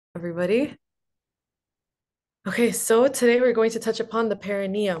Everybody. Okay, so today we're going to touch upon the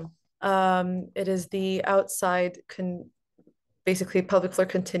perineum. It is the outside basically pelvic floor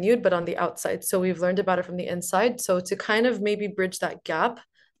continued, but on the outside. So we've learned about it from the inside. So to kind of maybe bridge that gap,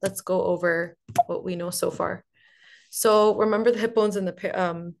 let's go over what we know so far. So remember the hip bones in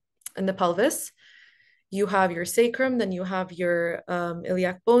the pelvis. You have your sacrum, then you have your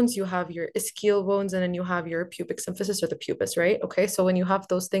iliac bones, you have your ischial bones, and then you have your pubic symphysis or the pubis, right? Okay, so when you have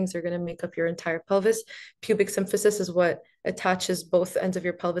those things, they're going to make up your entire pelvis. Pubic symphysis is what attaches both ends of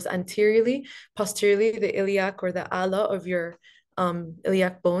your pelvis anteriorly. Posteriorly, the iliac or the ala of your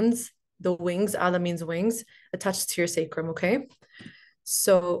iliac bones, the wings, ala means wings, attached to your sacrum, okay?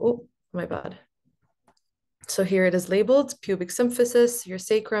 So, oh, my bad. So here it is labeled pubic symphysis, your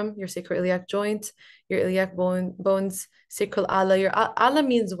sacrum, your sacroiliac joint, your iliac bones, sacral ala. Your ala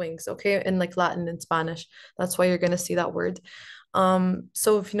means wings, okay, in like Latin and Spanish. That's why you're going to see that word.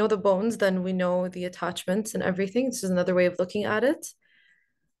 So if you know the bones, then we know the attachments and everything. This is another way of looking at it.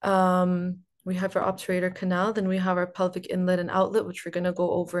 We have our obturator canal, then we have our pelvic inlet and outlet, which we're going to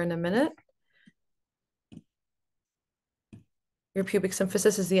go over in a minute. Your pubic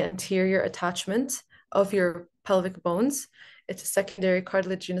symphysis is the anterior attachment of your pelvic bones. It's a secondary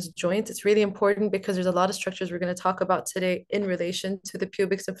cartilaginous joint. It's really important because there's a lot of structures we're going to talk about today in relation to the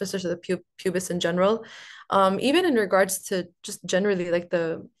pubic symphysis or the pubis in general. Even in regards to just generally like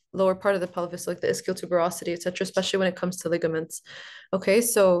the lower part of the pelvis, like the ischial tuberosity, etc., especially when it comes to ligaments. Okay,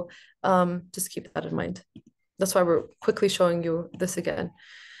 so just keep that in mind. That's why we're quickly showing you this again.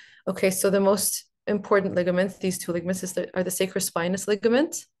 Okay, so the most important ligaments, these two ligaments are the sacrospinous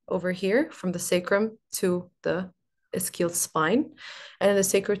ligament over here from the sacrum to the ischial spine, and the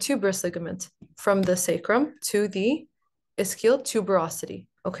sacrotuberous ligament from the sacrum to the ischial tuberosity.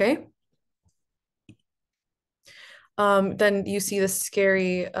 Okay. Then you see this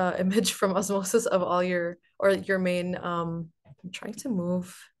scary image from osmosis of all your main. I'm trying to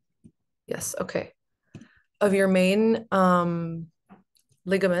move. Yes. Okay. Of your main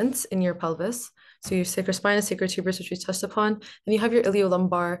ligaments in your pelvis. So your sacrospinous, sacrotuberous, which we touched upon, and you have your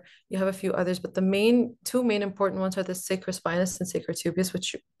iliolumbar. You have a few others, but the two main important ones are the sacrospinous and sacrotuberous,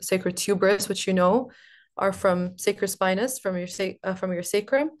 which you know are from sacrospinous from your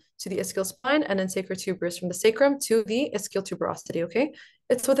sacrum to the ischial spine, and then sacrotuberous from the sacrum to the ischial tuberosity. Okay,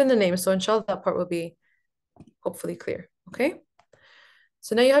 it's within the name, so inshallah that part will be hopefully clear. Okay,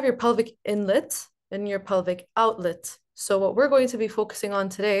 so now you have your pelvic inlet and your pelvic outlet. So what we're going to be focusing on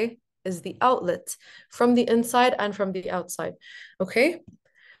today is the outlet from the inside and from the outside. Okay.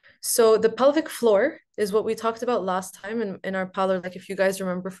 So the pelvic floor is what we talked about last time in our Palo. Like if you guys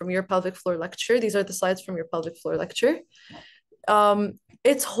remember from your pelvic floor lecture, these are the slides from your pelvic floor lecture.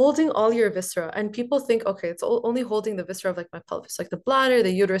 It's holding all your viscera, and people think, okay, it's only holding the viscera of like my pelvis, like the bladder, the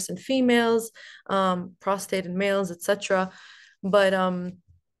uterus in females, prostate in males, etc. But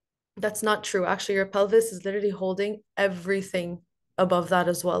that's not true. Actually, your pelvis is literally holding everything above that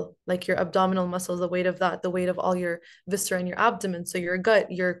as well. Like your abdominal muscles, the weight of that, the weight of all your viscera in your abdomen. So your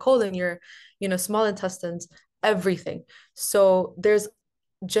gut, your colon, your, small intestines, everything. So there's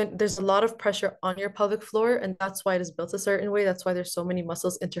a lot of pressure on your pelvic floor, and that's why it is built a certain way. That's why there's so many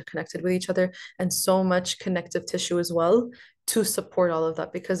muscles interconnected with each other and so much connective tissue as well to support all of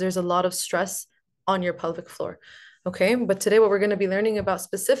that, because there's a lot of stress on your pelvic floor. Okay, but today what we're going to be learning about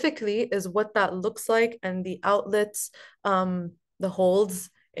specifically is what that looks like, and the outlets, the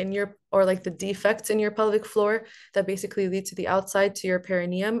holds in your, or like the defects in your pelvic floor that basically lead to the outside, to your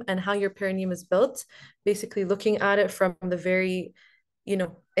perineum, and how your perineum is built, basically looking at it from the very,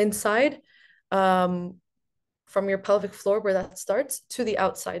 inside, from your pelvic floor where that starts to the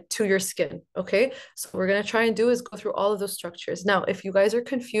outside, to your skin. Okay, so what we're going to try and do is go through all of those structures. Now, if you guys are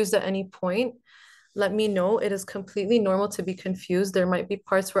confused at any point, let me know. It is completely normal to be confused. There might be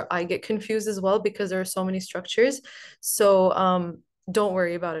parts where I get confused as well because there are so many structures. So don't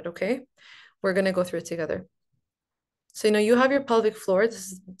worry about it, okay? We're gonna go through it together. So you have your pelvic floor.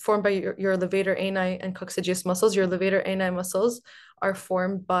 This is formed by your levator ani and coccygeus muscles. Your levator ani muscles are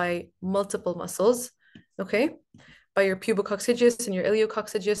formed by multiple muscles, okay? By your pubococcygeus and your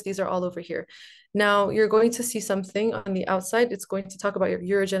iliococcygeus. These are all over here. Now you're going to see something on the outside. It's going to talk about your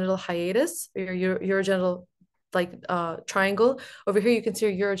urogenital hiatus, or your urogenital triangle. Over here, you can see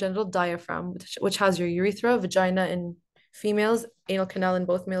your urogenital diaphragm, which has your urethra, vagina in females, anal canal in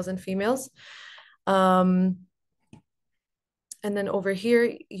both males and females. And then over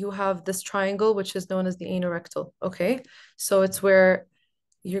here, you have this triangle, which is known as the anorectal. Okay, so it's where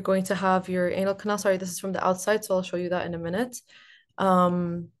you're going to have your anal canal. Sorry, this is from the outside, so I'll show you that in a minute.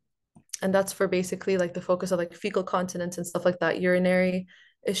 And that's for basically like the focus of like fecal continence and stuff like that, urinary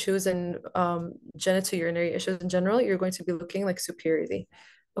issues and genitourinary issues in general, you're going to be looking like superiorly.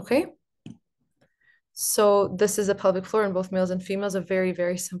 Okay? So this is a pelvic floor in both males and females, a very,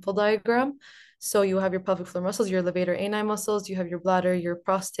 very simple diagram. So you have your pelvic floor muscles, your levator ani muscles, you have your bladder, your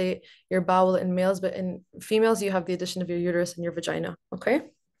prostate, your bowel in males, but in females, you have the addition of your uterus and your vagina. Okay?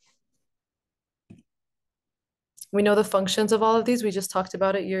 We know the functions of all of these. We just talked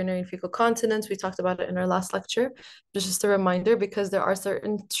about it, urinary and fecal continence. We talked about it in our last lecture. Just a reminder, because there are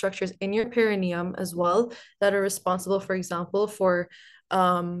certain structures in your perineum as well that are responsible, for example, for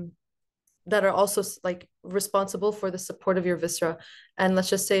that are also like responsible for the support of your viscera. And let's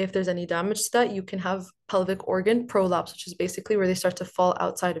just say if there's any damage to that, you can have pelvic organ prolapse, which is basically where they start to fall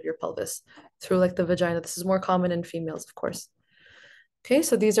outside of your pelvis through like the vagina. This is more common in females, of course. Okay,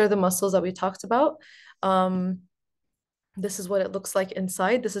 so these are the muscles that we talked about. This is what it looks like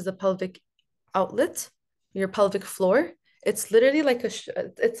inside. This is the pelvic outlet, your pelvic floor. It's literally like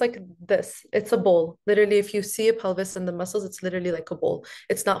it's like this. It's a bowl. Literally, if you see a pelvis and the muscles, it's literally like a bowl.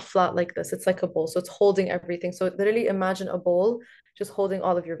 It's not flat like this. It's like a bowl. So it's holding everything. So literally imagine a bowl just holding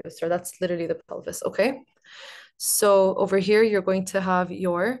all of your viscera. That's literally the pelvis. Okay. So over here, you're going to have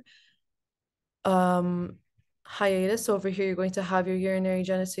your um hiatus. So over here, you're going to have your urinary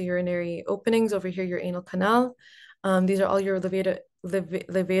genitourinary openings. Over here, your anal canal. These are all your levator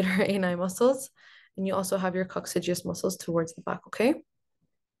ani muscles. And you also have your coccygeus muscles towards the back, okay?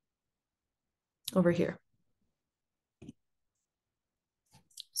 Over here.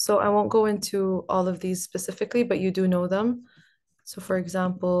 So I won't go into all of these specifically, but you do know them. So for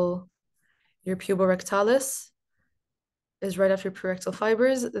example, your puborectalis is right after prerectal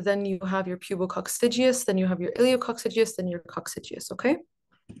fibers. Then you have your pubococcygeus, then you have your iliococcygeus, then your coccygeus, okay?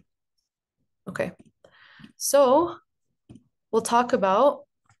 Okay. So we'll talk about,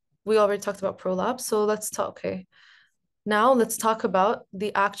 we already talked about prolapse. So let's talk, okay. Now let's talk about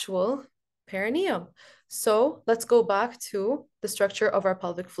the actual perineum. So let's go back to the structure of our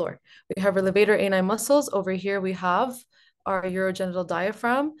pelvic floor. We have our levator ani muscles. Over here we have our urogenital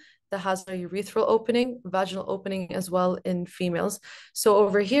diaphragm that has a urethral opening, vaginal opening as well in females. So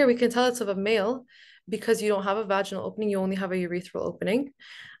over here we can tell it's of a male because you don't have a vaginal opening, you only have a urethral opening.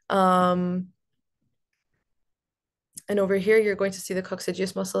 And over here, you're going to see the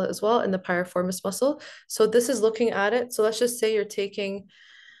coccygeus muscle as well and the piriformis muscle. So this is looking at it. So let's just say you're taking,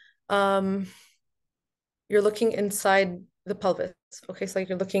 you're looking inside the pelvis. Okay, so like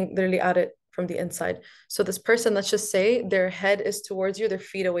you're looking literally at it from the inside. So this person, let's just say their head is towards you, their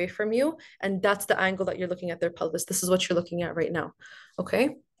feet away from you, and that's the angle that you're looking at their pelvis. This is what you're looking at right now.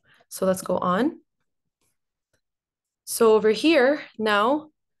 Okay, so let's go on. So over here now,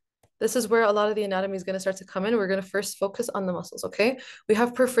 this is where a lot of the anatomy is going to start to come in. We're going to first focus on the muscles, okay? We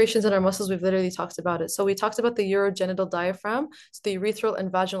have perforations in our muscles. We've literally talked about it. So we talked about the urogenital diaphragm, so the urethral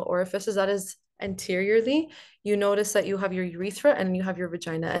and vaginal orifices. That is anteriorly. You notice that you have your urethra and you have your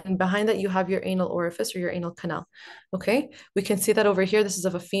vagina. And behind that, you have your anal orifice or your anal canal, okay? We can see that over here. This is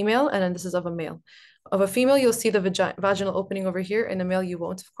of a female and then this is of a male. Of a female, you'll see the vaginal opening over here. In a male, you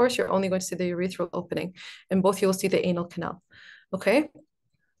won't. Of course, you're only going to see the urethral opening. In both, you'll see the anal canal, okay?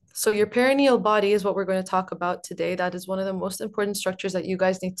 So your perineal body is what we're going to talk about today. That is one of the most important structures that you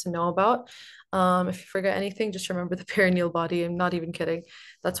guys need to know about. If you forget anything, just remember the perineal body. I'm not even kidding.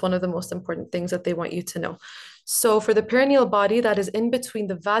 That's one of the most important things that they want you to know. So for the perineal body, that is in between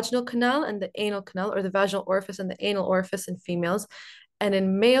the vaginal canal and the anal canal, or the vaginal orifice and the anal orifice in females. And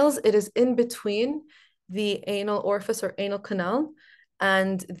in males, it is in between the anal orifice or anal canal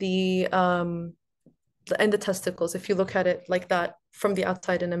and the testicles, if you look at it like that from the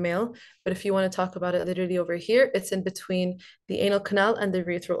outside in a male. But if you want to talk about it literally over here, it's in between the anal canal and the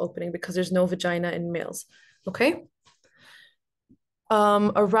urethral opening because there's no vagina in males. Okay.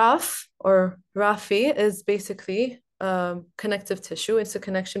 A raphe or raphe is basically connective tissue. It's a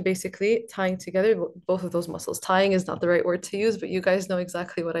connection basically tying together both of those muscles. Tying is not the right word to use, but you guys know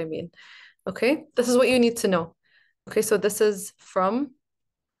exactly what I mean. Okay. This is what you need to know. Okay. So this is from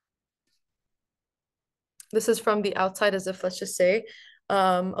the outside, as if, let's just say,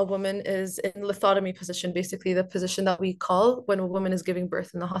 a woman is in lithotomy position, basically the position that we call when a woman is giving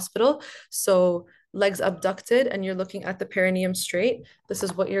birth in the hospital. So legs abducted and you're looking at the perineum straight. This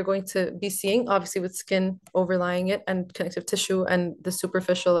is what you're going to be seeing, obviously with skin overlying it and connective tissue and the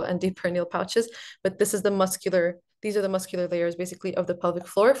superficial and deep perineal pouches. But these are the muscular layers basically of the pelvic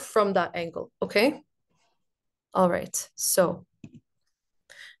floor from that angle, okay? All right, so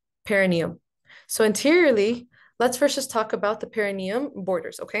perineum. So anteriorly, let's first just talk about the perineum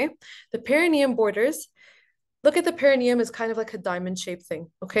borders, okay? The perineum borders, look at the perineum as kind of like a diamond shaped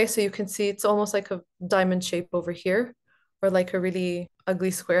thing, okay? So you can see it's almost like a diamond shape over here, or like a really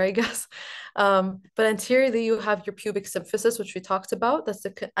ugly square, I guess. But anteriorly, you have your pubic symphysis, which we talked about. That's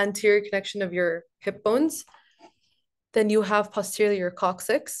the anterior connection of your hip bones. Then you have posteriorly your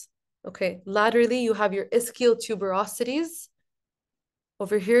coccyx. Okay, laterally, you have your ischial tuberosities.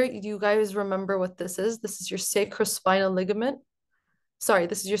 Over here, you guys remember what this is? This is your sacrospinal ligament. Sorry,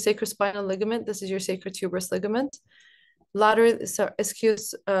 this is your sacrospinal ligament. This is your sacrotuberous ligament. Lateral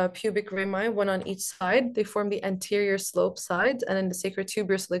ischius pubic rami, one on each side. They form the anterior slope sides, and then the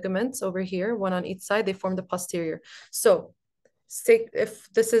sacrotuberous ligaments over here, one on each side, they form the posterior. So, if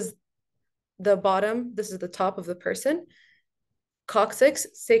this is the bottom, this is the top of the person. Coccyx,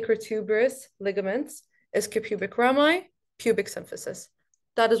 sacrotuberous ligaments, ischiopubic rami, pubic symphysis.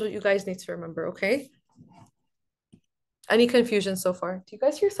 That is what you guys need to remember, okay? Any confusion so far? Do you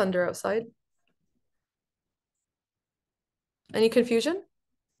guys hear thunder outside? Any confusion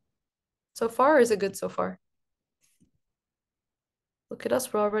so far, or is it good so far? Look at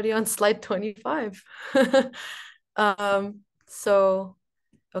us, we're already on slide 25. So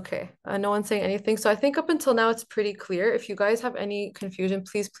okay, no one's saying anything. So I think up until now it's pretty clear. If you guys have any confusion,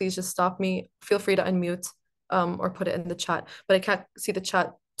 please just stop me. Feel free to unmute or put it in the chat. But I can't see the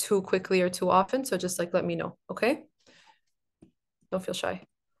chat too quickly or too often, so just like let me know, okay? Don't feel shy.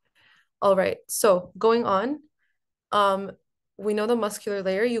 All right, so going on, we know the muscular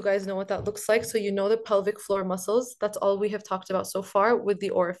layer. You guys know what that looks like. So you know the pelvic floor muscles. That's all we have talked about so far with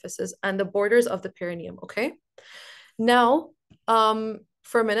the orifices and the borders of the perineum, okay? Now,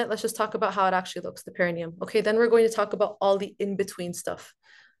 for a minute, let's just talk about how it actually looks, the perineum. Okay, then we're going to talk about all the in-between stuff,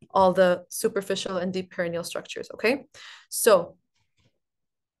 all the superficial and deep perineal structures, okay? So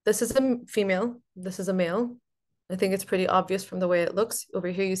this is a female, this is a male. I think it's pretty obvious from the way it looks. Over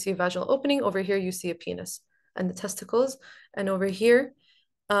here, you see a vaginal opening. Over here, you see a penis and the testicles. And over here,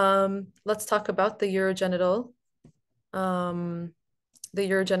 let's talk about the urogenital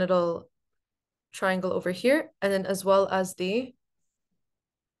triangle over here, and then as well as the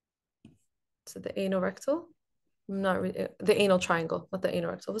anorectal. Not really, the anal triangle, not the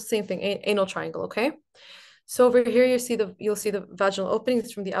anorectal. It's the same thing, anal triangle, okay? So over here you'll see the vaginal opening.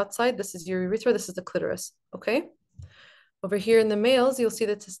 It's from the outside. This is your urethra, this is the clitoris, okay? Over here in the males, you'll see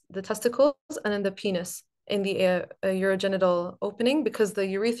the testicles and then the penis in the urogenital opening, because the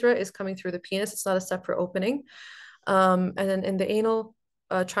urethra is coming through the penis. It's not a separate opening. And then in the anal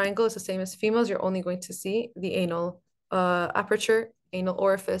triangle, it's the same as females. You're only going to see the anal aperture, anal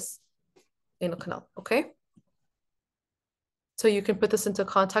orifice, anal canal, okay? So you can put this into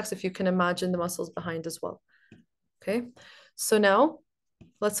context if you can imagine the muscles behind as well, okay? So now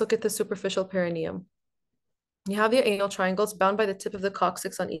let's look at the superficial perineum. You have the anal triangles bound by the tip of the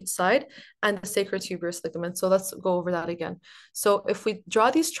coccyx on each side and the sacrotuberous ligament. So let's go over that again. So if we draw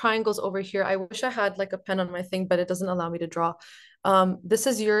these triangles over here, I wish I had like a pen on my thing, but it doesn't allow me to draw. This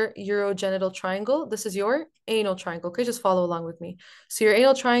is your urogenital triangle. This is your anal triangle. Okay, just follow along with me. So your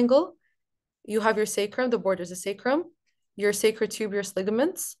anal triangle, you have your sacrum, the borders of sacrum, your sacrotuberous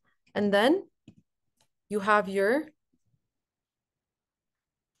ligaments, and then you have your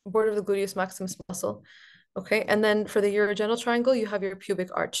border of the gluteus maximus muscle. Okay, and then for the urogenital triangle, you have your pubic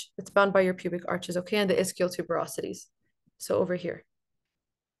arch. It's bound by your pubic arches, okay, and the ischial tuberosities. So over here.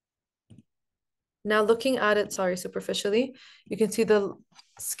 Now looking at it, sorry, superficially, you can see the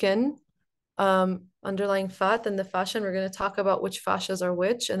skin, underlying fat, and the fascia. And we're going to talk about which fascias are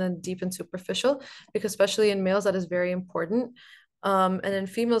which, and then deep and superficial, because especially in males, that is very important. And in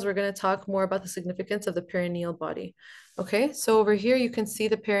females, we're going to talk more about the significance of the perineal body. Okay, so over here, you can see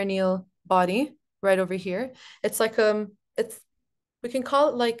the perineal body right over here. It's like we can call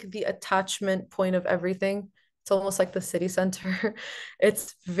it like the attachment point of everything. It's almost like the city center.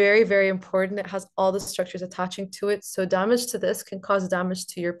 It's very, very important. It has all the structures attaching to it. So damage to this can cause damage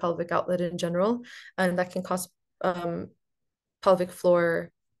to your pelvic outlet in general, and that can cause pelvic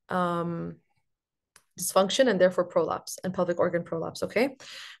floor dysfunction and therefore prolapse and pelvic organ prolapse, okay?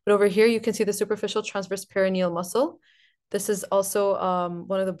 But over here, you can see the superficial transverse perineal muscle. This is also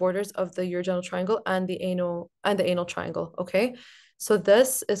one of the borders of the urogenital triangle and the anal triangle, okay? So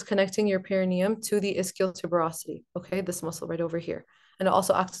this is connecting your perineum to the ischial tuberosity, okay? This muscle right over here. And it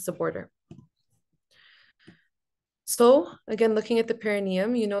also acts as a border. So again, looking at the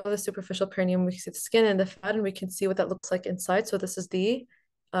perineum, you know the superficial perineum, we can see the skin and the fat, and we can see what that looks like inside. So this is the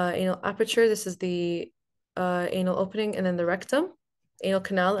anal aperture, this is the anal opening, and then the rectum, anal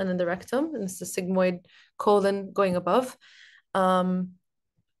canal, and then the rectum, and this is the sigmoid colon going above.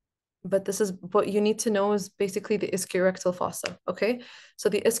 But this is what you need to know is basically the ischiorectal fossa, okay? So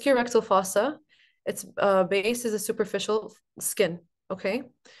the ischiorectal fossa, its base is a superficial skin, okay?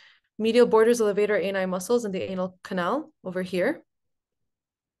 Medial borders of levator ani muscles in the anal canal over here.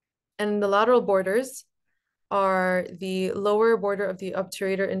 And the lateral borders are the lower border of the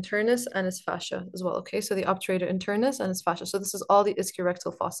obturator internus and its fascia as well. Okay, so the obturator internus and its fascia. So this is all the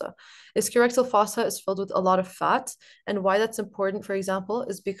ischiorectal fossa. Ischiorectal fossa is filled with a lot of fat. And why that's important, for example,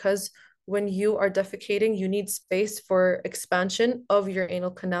 is because when you are defecating, you need space for expansion of your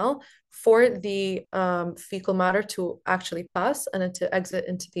anal canal for the fecal matter to actually pass and then to exit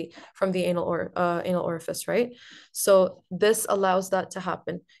into the from the anal orifice, right? So this allows that to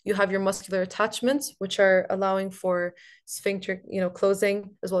happen. You have your muscular attachments, which are allowing for sphincter,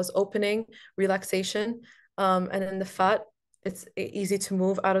 closing as well as opening, relaxation, and then the fat. It's easy to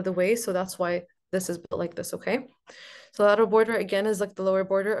move out of the way, so that's why this is built like this. Okay. So the lateral border again is like the lower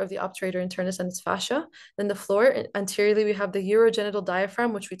border of the obturator internus and its fascia. Then the floor, anteriorly we have the urogenital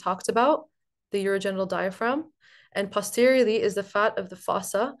diaphragm, which we talked about, the urogenital diaphragm. And posteriorly is the fat of the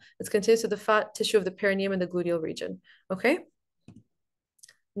fossa. It's continuous to the fat tissue of the perineum and the gluteal region. Okay.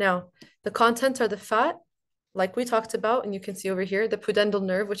 Now, the contents are the fat, like we talked about, and you can see over here, the pudendal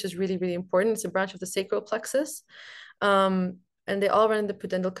nerve, which is really, really important. It's a branch of the sacral plexus. And they all run in the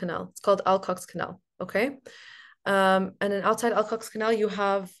pudendal canal. It's called Alcock's canal. Okay. And then outside Alcock's canal, you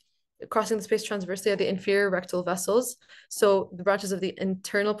have crossing the space transversely are the inferior rectal vessels. So the branches of the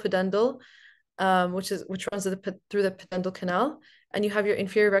internal pudendal, which runs through the pudendal canal, and you have your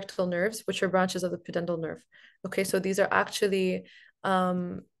inferior rectal nerves, which are branches of the pudendal nerve. Okay, so these are actually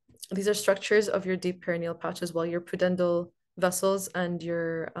these are structures of your deep perineal pouch as well, your pudendal vessels and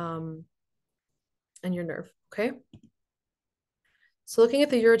your nerve. Okay. So looking at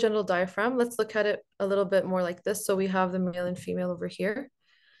the urogenital diaphragm, let's look at it a little bit more like this. So we have the male and female over here.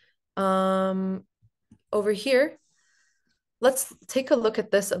 Over here, let's take a look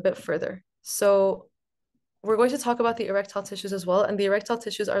at this a bit further. So we're going to talk about the erectile tissues as well, and the erectile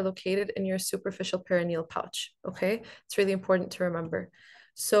tissues are located in your superficial perineal pouch. Okay, it's really important to remember.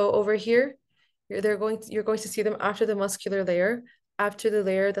 So over here, you're going to see them after the muscular layer, after the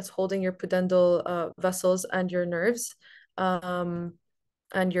layer that's holding your pudendal vessels and your nerves.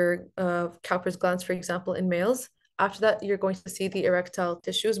 And your Cowper's glands, for example, in males. After that, you're going to see the erectile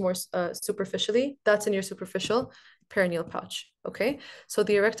tissues more superficially. That's in your superficial perineal pouch. Okay, so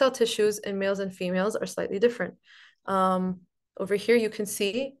the erectile tissues in males and females are slightly different. Over here, you can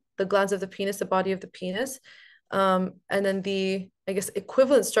see the glands of the penis, the body of the penis, and then the, I guess,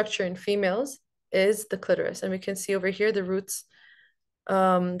 equivalent structure in females is the clitoris, and we can see over here the roots,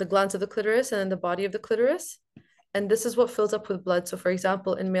 the glands of the clitoris, and then the body of the clitoris. And this is what fills up with blood. So for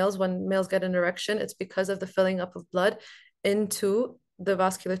example, in males, when males get an erection, it's because of the filling up of blood into the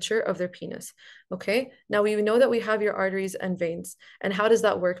vasculature of their penis. Okay. Now we know that we have your arteries and veins. And how does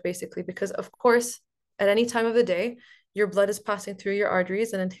that work basically? Because of course, at any time of the day, your blood is passing through your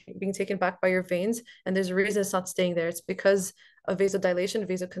arteries and then being taken back by your veins. And there's a reason it's not staying there. It's because of vasodilation,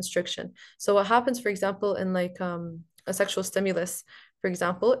 vasoconstriction. So what happens, for example, in like a sexual stimulus, for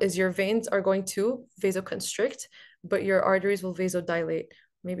example, is your veins are going to vasoconstrict, but your arteries will vasodilate.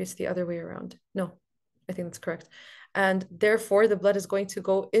 Maybe it's the other way around. No, I think that's correct. And therefore, the blood is going to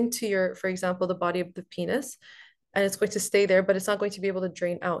go into your, for example, the body of the penis, and it's going to stay there, but it's not going to be able to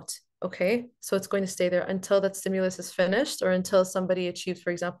drain out. Okay, so it's going to stay there until that stimulus is finished or until somebody achieves,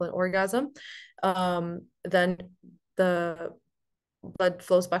 for example, an orgasm. Then the blood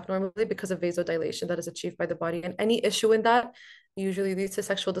flows back normally because of vasodilation that is achieved by the body. And any issue in that usually leads to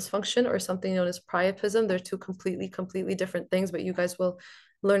sexual dysfunction or something known as priapism. They're two completely different things, but you guys will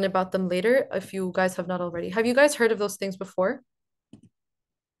learn about them later if you guys have not already. Have you guys heard of those things before?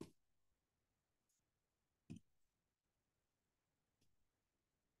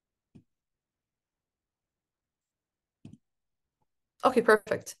 Okay,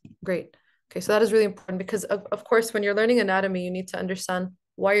 perfect. Great. Okay, so that is really important because of course, when you're learning anatomy, you need to understand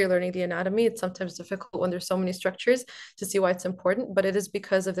why you're learning the anatomy. It's sometimes difficult when there's so many structures to see why it's important, but it is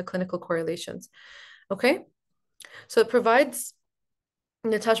because of the clinical correlations. Okay, so it provides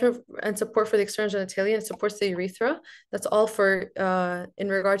an attachment and support for the external genitalia and supports the urethra. That's all for in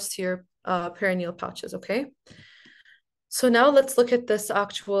regards to your perineal pouches. Okay, so now let's look at this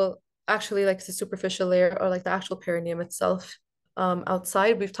actually like the superficial layer or like the actual perineum itself.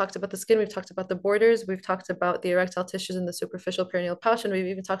 Outside, we've talked about the skin, we've talked about the borders, we've talked about the erectile tissues in the superficial perineal pouch, and we've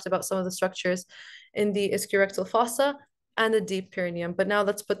even talked about some of the structures in the ischiorectal fossa and the deep perineum. But now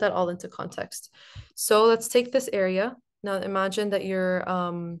let's put that all into context. So let's take this area. Now imagine that you're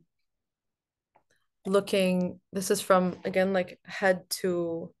looking, this is from, again, like head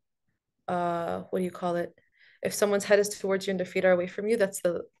to, what do you call it? If someone's head is towards you and their feet are away from you, that's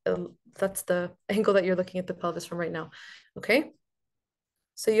the angle that you're looking at the pelvis from right now. Okay.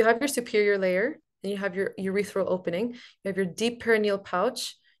 So you have your superior layer, and you have your urethral opening. You have your deep perineal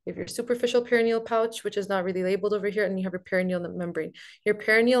pouch. You have your superficial perineal pouch, which is not really labeled over here, and you have your perineal membrane. Your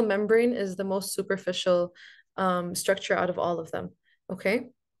perineal membrane is the most superficial structure out of all of them. Okay.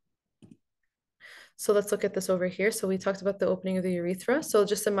 So let's look at this over here. So we talked about the opening of the urethra. So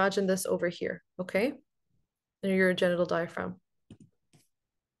just imagine this over here. Okay. And your genital diaphragm.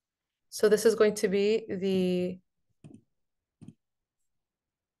 So this is going to be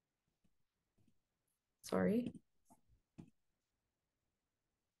sorry.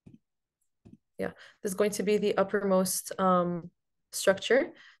 Yeah, this is going to be the uppermost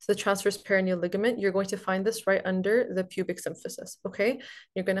structure. So the transverse perineal ligament, you're going to find this right under the pubic symphysis, okay?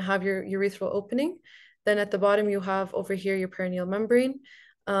 You're going to have your urethral opening. Then at the bottom, you have over here your perineal membrane.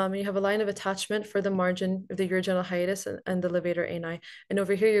 You have a line of attachment for the margin of the urogenital hiatus and the levator ani. And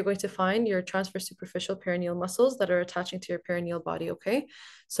over here, you're going to find your transverse superficial perineal muscles that are attaching to your perineal body, okay?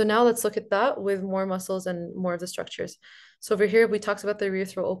 So now let's look at that with more muscles and more of the structures. So over here, we talked about the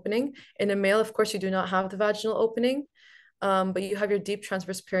urethral opening. In a male, of course, you do not have the vaginal opening, but you have your deep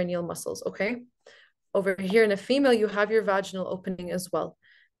transverse perineal muscles, okay? Over here in a female, you have your vaginal opening as well,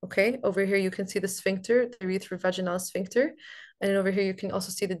 okay? Over here, you can see the sphincter, the urethrovaginal sphincter. And over here, you can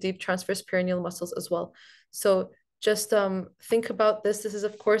also see the deep transverse perineal muscles as well. So just think about this. This is,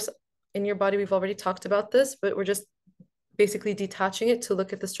 of course, in your body. We've already talked about this, but we're just basically detaching it to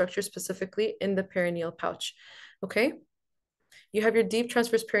look at the structure specifically in the perineal pouch, okay? You have your deep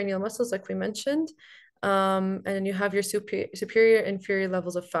transverse perineal muscles, like we mentioned, and then you have your superior inferior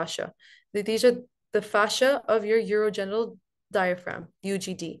levels of fascia. These are the fascia of your urogenital diaphragm,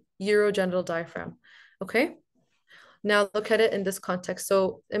 UGD, urogenital diaphragm. Okay. Now look at it in this context.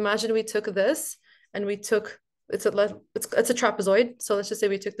 So imagine we took this and we took it's a trapezoid. So let's just say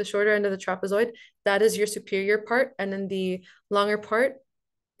we took the shorter end of the trapezoid. That is your superior part, and then the longer part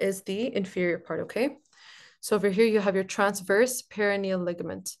is the inferior part. Okay. So over here, you have your transverse perineal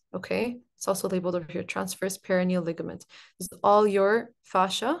ligament, okay? It's also labeled over here, transverse perineal ligament. This is all your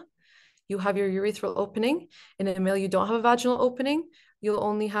fascia. You have your urethral opening. In a male, you don't have a vaginal opening. You'll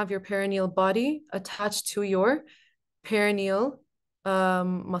only have your perineal body attached to your perineal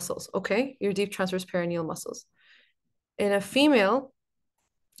muscles, okay? Your deep transverse perineal muscles. In a female,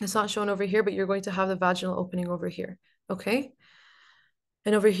 it's not shown over here, but you're going to have the vaginal opening over here, okay?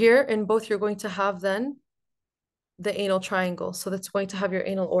 And over here, in both, you're going to have then the anal triangle. So that's going to have your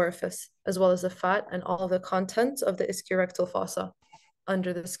anal orifice, as well as the fat and all the contents of the ischiorectal fossa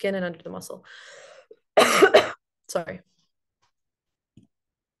under the skin and under the muscle. Sorry.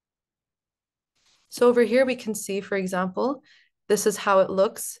 So over here, we can see, for example, this is how it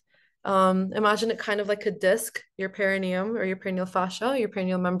looks. Imagine it kind of like a disc, your perineum or your perineal fascia, your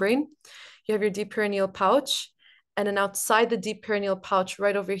perineal membrane. You have your deep perineal pouch, and then outside the deep perineal pouch,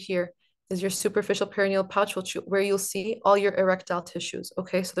 right over here, is your superficial perineal pouch, where you'll see all your erectile tissues.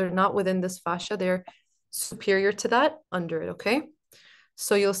 Okay, so they're not within this fascia, they're superior to that, under it. Okay,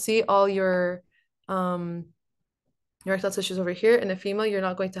 so you'll see all your erectile tissues over here. In a female, you're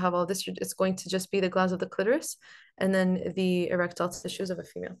not going to have all this. It's going to just be the glands of the clitoris and then the erectile tissues of a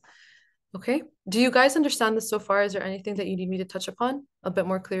female. Okay, do you guys understand this so far? Is there anything that you need me to touch upon a bit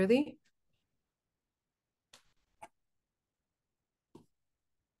more clearly?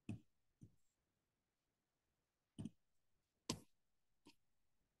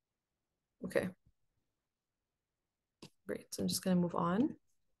 Okay, great. So I'm just going to move on.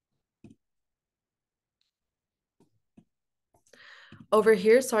 Over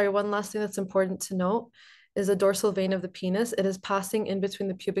here, sorry, one last thing that's important to note is the dorsal vein of the penis. It is passing in between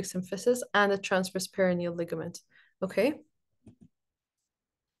the pubic symphysis and the transverse perineal ligament. Okay,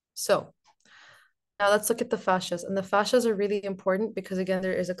 so now let's look at the fascias. And the fascias are really important because, again,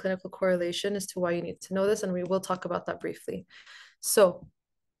 there is a clinical correlation as to why you need to know this, and we will talk about that briefly. So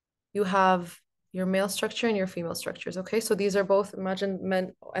you have your male structure and your female structures. Okay, so these are both, imagine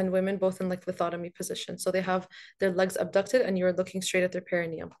men and women both in like lithotomy position. So they have their legs abducted and you're looking straight at their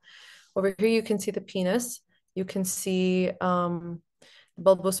perineum. Over here, you can see the penis. You can see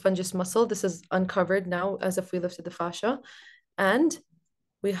bulbospongious muscle. This is uncovered now as if we lifted the fascia. And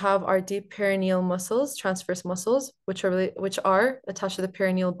we have our deep perineal muscles, transverse muscles, which are attached to the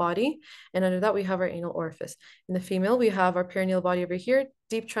perineal body. And under that, we have our anal orifice. In the female, we have our perineal body over here,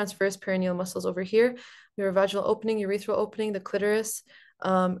 deep transverse perineal muscles over here. We have vaginal opening, urethral opening, the clitoris.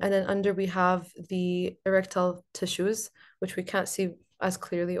 And then under, we have the erectile tissues, which we can't see as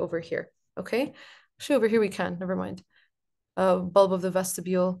clearly over here. Okay. Actually, over here we can, never mind. Bulb of the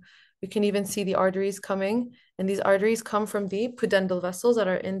vestibule. We can even see the arteries coming, and these arteries come from the pudendal vessels that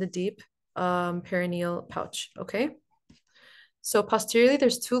are in the deep perineal pouch. Okay. So posteriorly,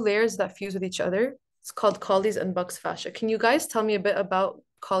 there's two layers that fuse with each other. It's called Colles and Buck's fascia. Can you guys tell me a bit about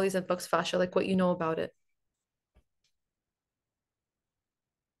Colles and Buck's fascia, like what you know about it?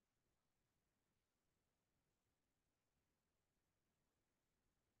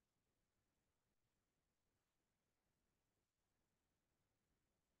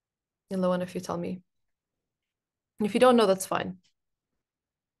 And low one if you tell me. If you don't know, that's fine.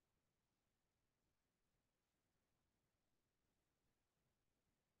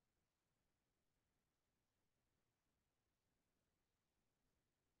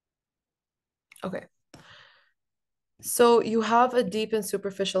 Okay. So you have a deep and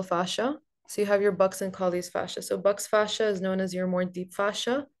superficial fascia. So you have your Buck's and Colles fascia. So Buck's fascia is known as your more deep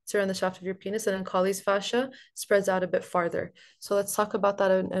fascia. It's around the shaft of your penis, and then Colles fascia spreads out a bit farther. So let's talk about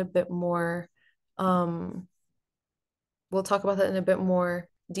that in a bit more. Um, we'll talk about that in a bit more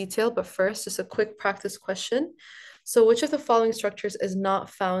detail, but first, just a quick practice question. So which of the following structures is not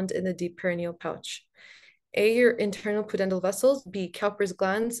found in the deep perineal pouch? A, your internal pudendal vessels, B, Cowper's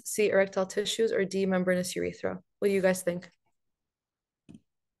glands, C, erectile tissues, or D, membranous urethra. What do you guys think?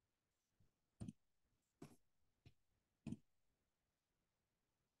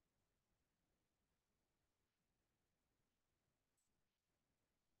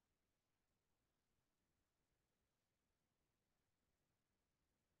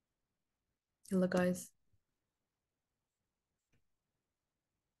 Look, guys.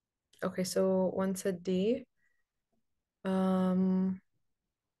 Okay, so one said D. Um,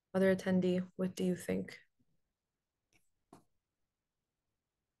 Other attendee, what do you think?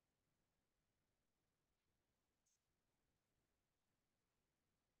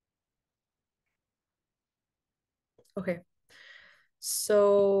 Okay,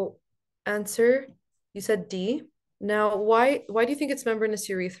 so answer, you said D. Now, why do you think it's membranous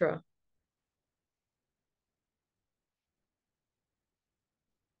urethra?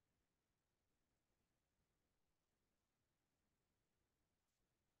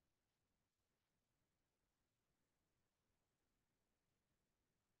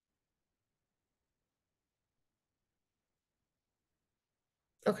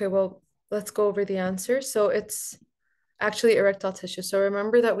 Okay, well, let's go over the answer. So it's actually erectile tissue. So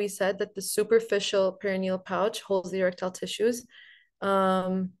remember that we said that the superficial perineal pouch holds the erectile tissues.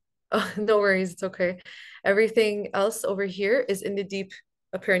 Oh, no worries, it's okay. Everything else over here is in the deep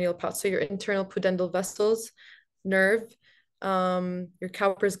perineal pouch. So your internal pudendal vessels, nerve, your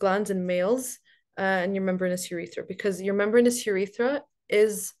Cowper's glands in males, and your membranous urethra. Because your membranous urethra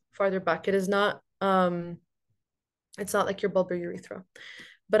is farther back. It's not like your bulbar urethra.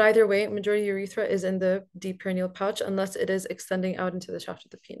 But either way, majority urethra is in the deep perineal pouch unless it is extending out into the shaft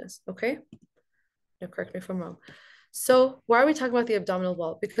of the penis. Okay? Now correct me if I'm wrong. So why are we talking about the abdominal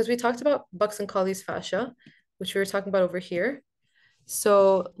wall? Because we talked about Buck's and Colles fascia, which we were talking about over here.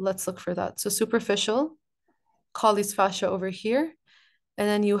 So let's look for that. So superficial, Colles fascia over here. And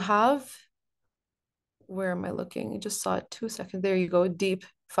then you have, where am I looking? I just saw it 2 seconds. There you go. Deep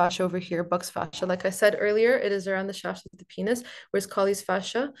fascia over here, Buck's fascia. Like I said earlier, it is around the shaft of the penis, whereas Colles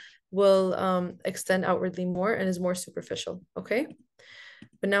fascia will extend outwardly more and is more superficial. Okay.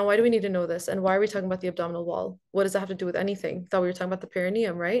 But now, why do we need to know this? And why are we talking about the abdominal wall? What does that have to do with anything? Thought we were talking about the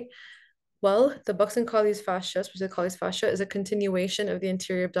perineum, right? Well, the Bucks and Colles fascia, especially the Colles fascia, is a continuation of the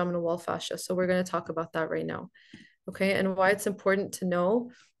anterior abdominal wall fascia. So we're going to talk about that right now. Okay. And why it's important to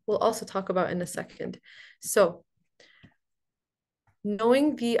know, we'll also talk about in a second. So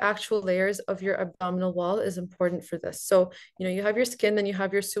knowing the actual layers of your abdominal wall is important for this. So, you have your skin, then you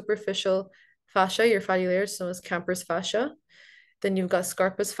have your superficial fascia, your fatty layers, known as Camper's fascia. Then you've got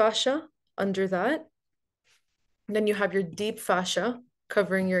Scarpa's fascia under that. And then you have your deep fascia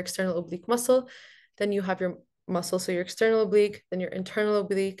covering your external oblique muscle. Then you have your muscle, so your external oblique, then your internal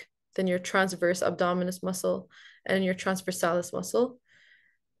oblique, then your transverse abdominis muscle, and your transversalis muscle.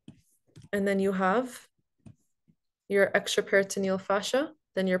 And then you have your extraperitoneal fascia,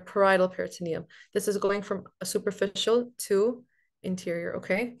 then your parietal peritoneum. This is going from a superficial to interior,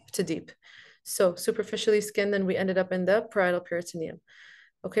 okay, to deep. So superficially skin, then we ended up in the parietal peritoneum.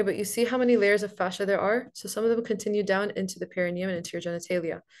 Okay, but you see how many layers of fascia there are? So some of them continue down into the perineum and into your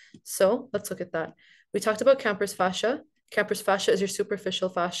genitalia. So let's look at that. We talked about Camper's fascia. Camper's fascia is your superficial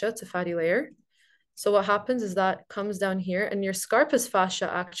fascia. It's a fatty layer. So what happens is that comes down here, and your Scarpa's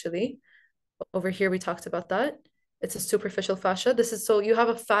fascia actually, over here we talked about that. It's a superficial fascia. This is so you have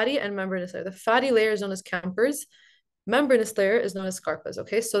a fatty and membranous layer. The fatty layer is known as Camper's. Membranous layer is known as Scarpa's.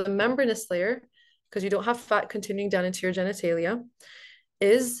 Okay, so the membranous layer, because you don't have fat continuing down into your genitalia,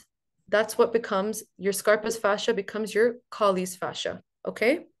 is that's what becomes your Scarpa's fascia becomes your Colles fascia.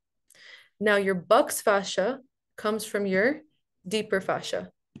 Okay. Now your Buck's fascia comes from your deeper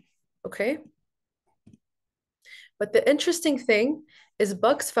fascia. Okay. But the interesting thing is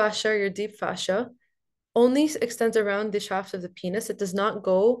buccal fascia, your deep fascia, only extends around the shaft of the penis. It does not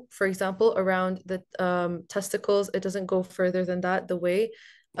go, for example, around the testicles. It doesn't go further than that the way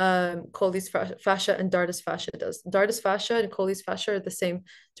Colles fascia and Dartis fascia does. Dartis fascia and Colles fascia are the same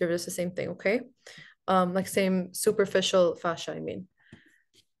derivatives, the same thing, okay? Like same superficial fascia, I mean.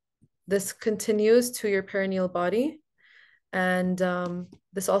 This continues to your perineal body, and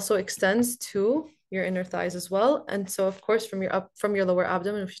this also extends to your inner thighs as well. And so, of course, from your lower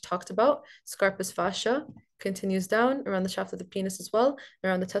abdomen, which we talked about, scarpus fascia continues down around the shaft of the penis as well,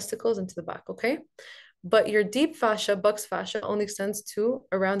 around the testicles into the back. Okay, but your deep fascia, buccal fascia, only extends to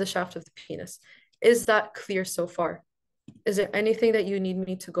around the shaft of the penis. Is that clear so far? Is there anything that you need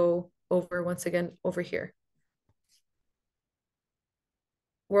me to go over once again over here?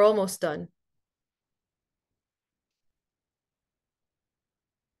 We're almost done.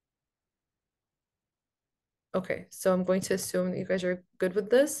 Okay, so I'm going to assume that you guys are good with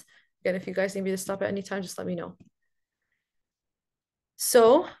this. Again, if you guys need me to stop at any time, just let me know.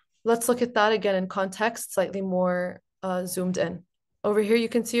 So let's look at that again in context, slightly more zoomed in. Over here, you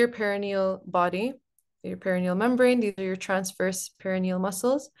can see your perineal body, your perineal membrane. These are your transverse perineal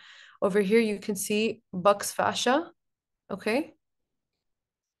muscles. Over here, you can see buccal fascia, okay,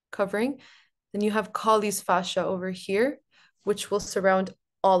 covering. Then you have Colles fascia over here, which will surround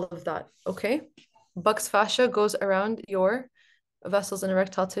all of that, okay? Buccal fascia goes around your vessels and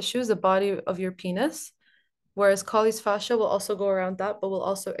erectile tissues, the body of your penis, whereas Colles fascia will also go around that, but will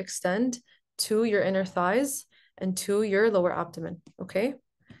also extend to your inner thighs and to your lower abdomen, okay?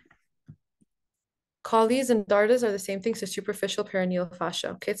 Colles and Dardas are the same thing, so superficial perineal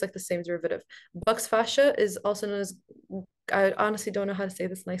fascia, okay? It's like the same derivative. Buccal fascia is also known as, I honestly don't know how to say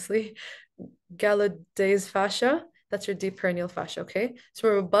this nicely, Gallaudet fascia. That's your deep perineal fascia, okay? So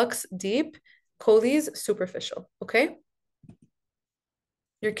remember, buccal deep, Colles superficial, okay?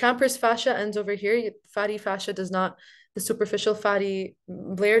 Your Camper's fascia ends over here. Fatty fascia does not, the superficial fatty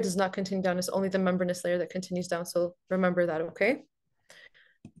layer does not continue down. It's only the membranous layer that continues down. So remember that, okay?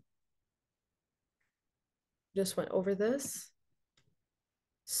 Just went over this.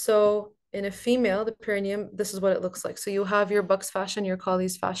 So in a female, the perineum, this is what it looks like. So you have your buccal fascia and your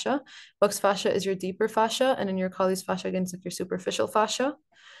Colles fascia. Buccal fascia is your deeper fascia, and in your Colles fascia, again, it's like your superficial fascia.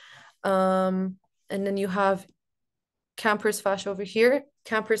 And then you have Camper's fascia over here.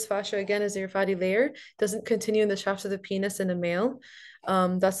 Camper's fascia, again, is your fatty layer. Doesn't continue in the shaft of the penis in a male.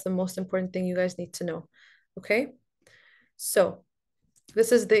 That's the most important thing you guys need to know. Okay? So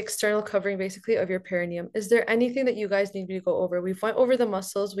this is the external covering, basically, of your perineum. Is there anything that you guys need me to go over? We've went over the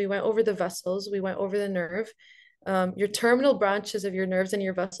muscles. We went over the vessels. We went over the nerve. Your terminal branches of your nerves and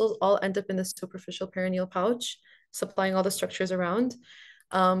your vessels all end up in the superficial perineal pouch, supplying all the structures around.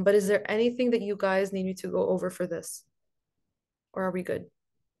 But is there anything that you guys need me to go over for this? Or are we good?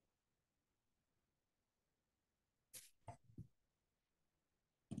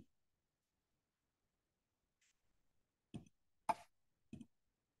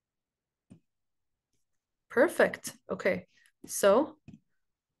 Perfect. Okay. So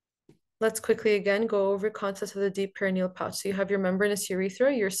let's quickly again go over concepts of the deep perineal pouch. So you have your membranous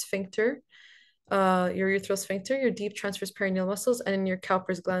urethra, your sphincter, your urethral sphincter, your deep transverse perineal muscles, and your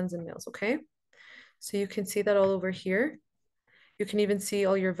Cowper's glands in males. Okay. So you can see that all over here. You can even see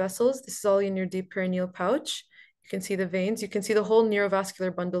all your vessels. This is all in your deep perineal pouch. You can see the veins. You can see the whole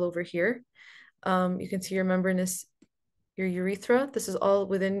neurovascular bundle over here. You can see your membranous, your urethra. This is all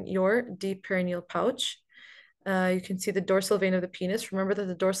within your deep perineal pouch. You can see the dorsal vein of the penis. Remember that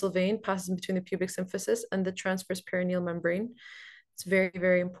the dorsal vein passes between the pubic symphysis and the transverse perineal membrane. It's very,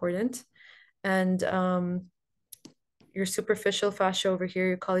 very important. And your superficial fascia over here,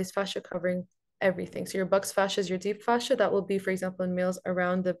 your Colles fascia covering everything. So your buccal fascia is your deep fascia. That will be, for example, in males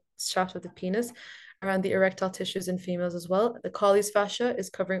around the shaft of the penis, around the erectile tissues in females as well. The Colles fascia is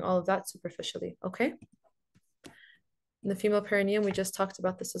covering all of that superficially. Okay. In the female perineum, we just talked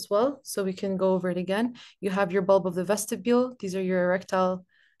about this as well, so we can go over it again. You have your bulb of the vestibule. These are your erectile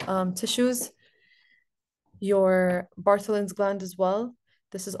tissues. Your Bartholin's gland as well.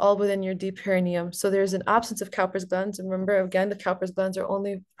 This is all within your deep perineum. So there's an absence of Cowper's glands. And remember, again, the Cowper's glands are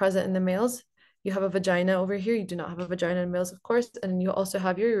only present in the males. You have a vagina over here. You do not have a vagina in males, of course. And you also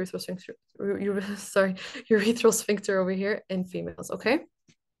have your urethral sphincter, urethral sphincter over here in females, okay?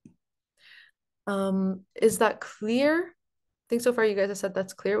 Is that clear? I think so far you guys have said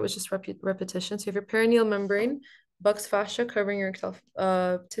that's clear. It was just repetition. So you have your perineal membrane, buccal fascia covering your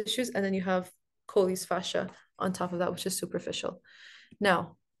erectile tissues, and then you have Colles fascia on top of that, which is superficial.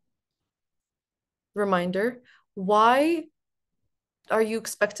 Now, reminder, why are you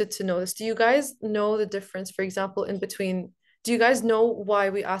expected to know this? Do you guys know the difference, for example, in between? Do you guys know why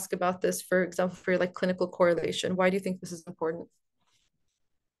we ask about this, for example, for like clinical correlation? Why do you think this is important?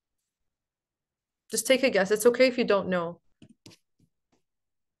 Just take a guess. It's okay if you don't know.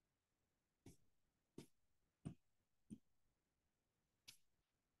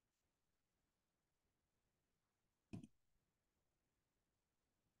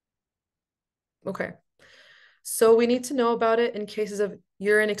 Okay. So we need to know about it in cases of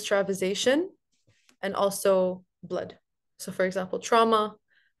urine extravasation and also blood. So for example, trauma,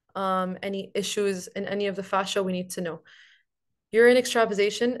 any issues in any of the fascia, we need to know. Urine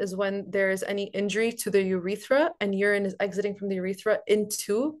extravasation is when there is any injury to the urethra and urine is exiting from the urethra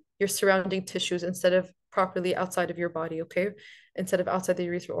into your surrounding tissues instead of properly outside of your body, okay? Instead of outside the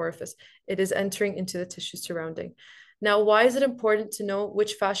urethral orifice. It is entering into the tissue surrounding. Now, why is it important to know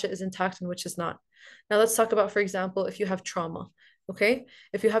which fascia is intact and which is not? Now, let's talk about, for example, if you have trauma, okay?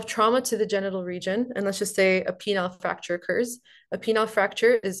 If you have trauma to the genital region, and let's just say a penile fracture occurs, a penile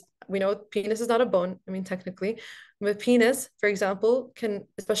fracture is, we know penis is not a bone, I mean, technically, with penis, for example, can,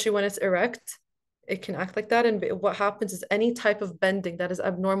 especially when it's erect, it can act like that. And what happens is any type of bending that is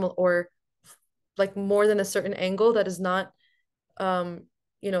abnormal or like more than a certain angle that is not, um,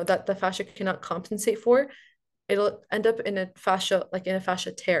 that the fascia cannot compensate for, it'll end up in a fascia, like in a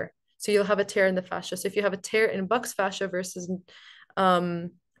fascia tear. So you'll have a tear in the fascia. So if you have a tear in Buck's fascia versus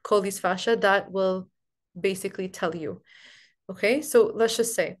Coley's fascia, that will basically tell you. Okay, so let's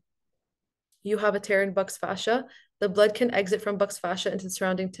just say you have a tear in Buck's fascia, the blood can exit from Buck's fascia into the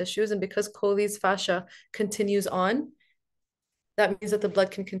surrounding tissues. And because Coley's fascia continues on, that means that the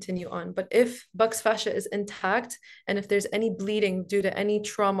blood can continue on. But if Buck's fascia is intact, and if there's any bleeding due to any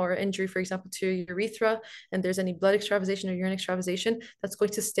trauma or injury, for example, to your urethra, and there's any blood extravasation or urine extravasation, that's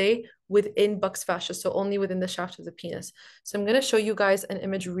going to stay within Buck's fascia, so only within the shaft of the penis. So I'm going to show you guys an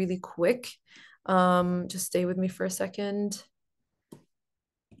image really quick. Just stay with me for a second.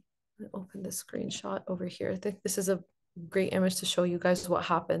 Open the screenshot over here. I think this is a great image to show you guys what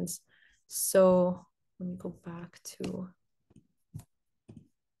happens. So let me go back to,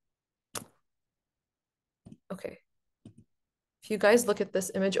 okay. If you guys look at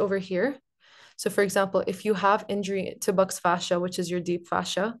this image over here, so for example, if you have injury to Buck's fascia, which is your deep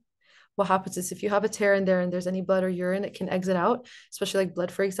fascia, what happens is if you have a tear in there and there's any blood or urine, it can exit out, especially like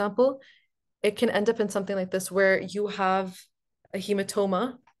blood, for example, it can end up in something like this where you have a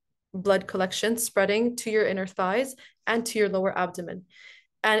hematoma, blood collection spreading to your inner thighs and to your lower abdomen.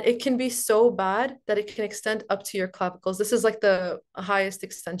 And it can be so bad that it can extend up to your clavicles. This is like the highest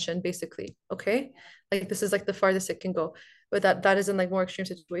extension, basically. Okay. Like this is like the farthest it can go. But that is in like more extreme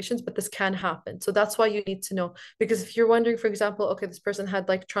situations, but this can happen. So that's why you need to know. Because if you're wondering, for example, okay, this person had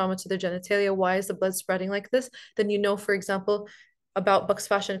like trauma to their genitalia, why is the blood spreading like this? Then you know, for example, about Buck's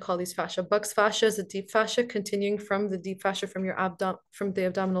fascia and Colles fascia. Buck's fascia is a deep fascia continuing from the deep fascia from your from the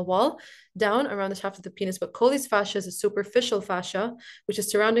abdominal wall down around the shaft of the penis. But Colles fascia is a superficial fascia, which is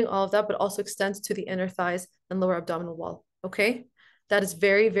surrounding all of that, but also extends to the inner thighs and lower abdominal wall. Okay, that is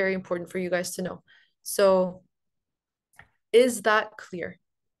very, very important for you guys to know. So, is that clear?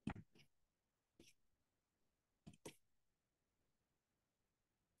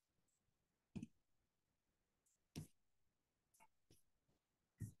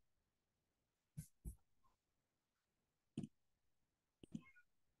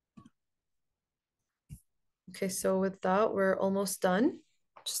 Okay, so with that, we're almost done.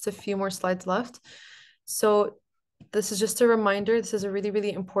 Just a few more slides left. So this is just a reminder. This is a really,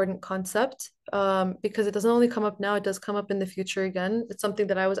 really important concept because it doesn't only come up now, it does come up in the future again. It's something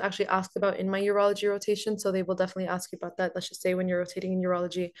that I was actually asked about in my urology rotation. So they will definitely ask you about that. Let's just say when you're rotating in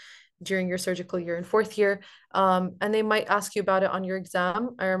urology during your surgical year in fourth year. And they might ask you about it on your exam.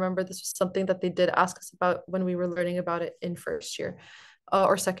 I remember this was something that they did ask us about when we were learning about it in first year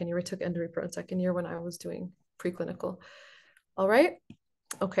or second year. We took EndoRepro in second year when I was doing preclinical. All right.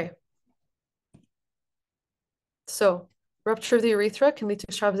 Okay. So rupture of the urethra can lead to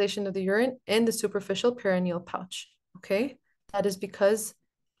extravasation of the urine in the superficial perineal pouch. Okay. That is because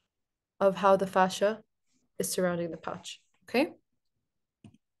of how the fascia is surrounding the pouch. Okay.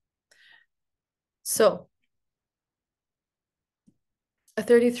 So a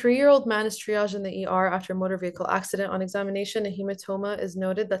 33-year-old man is triaged in the ER after a motor vehicle accident. On examination, a hematoma is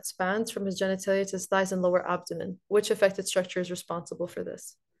noted that spans from his genitalia to his thighs and lower abdomen. Which affected structure is responsible for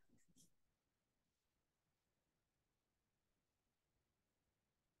this?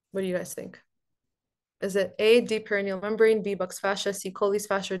 What do you guys think? Is it A, deep perineal membrane, B, Buck's fascia, C, Colles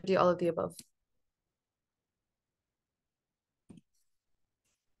fascia, or D, all of the above?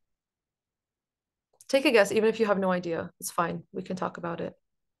 Take a guess, even if you have no idea. It's fine. We can talk about it.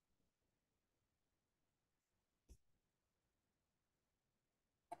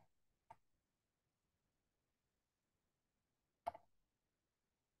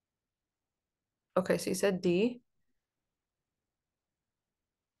 Okay, so you said D.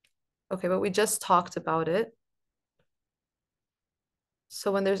 Okay, but we just talked about it.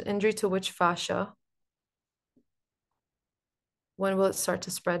 So when there's injury to which fascia, when will it start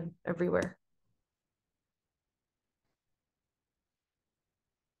to spread everywhere?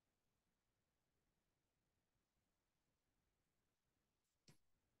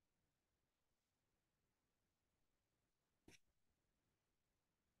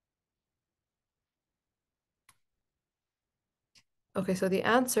 Okay, so the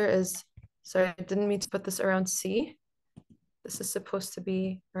answer is, sorry, I didn't mean to put this around C. This is supposed to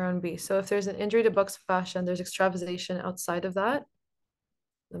be around B. So if there's an injury to buccal fascia and there's extravasation outside of that,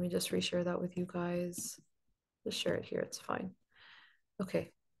 let me just reshare that with you guys. Just share it here, it's fine.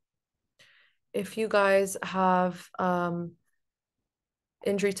 Okay. If you guys have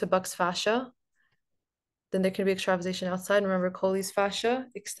injury to buccal fascia, then there can be extravasation outside. Remember, Colles fascia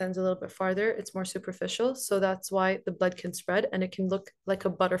extends a little bit farther. It's more superficial. So that's why the blood can spread and it can look like a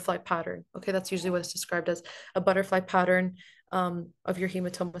butterfly pattern. Okay, that's usually what it's described as, a butterfly pattern of your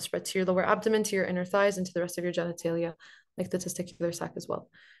hematoma spread to your lower abdomen, to your inner thighs, and to the rest of your genitalia, like the testicular sac as well.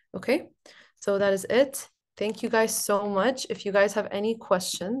 Okay, so that is it. Thank you guys so much. If you guys have any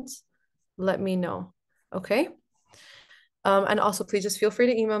questions, let me know. Okay. And also, please just feel free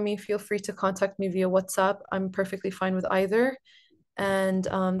to email me. Feel free to contact me via WhatsApp. I'm perfectly fine with either. And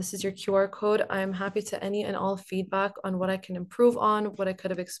this is your QR code. I'm happy to any and all feedback on what I can improve on, what I could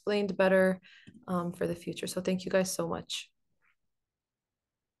have explained better for the future. So thank you guys so much.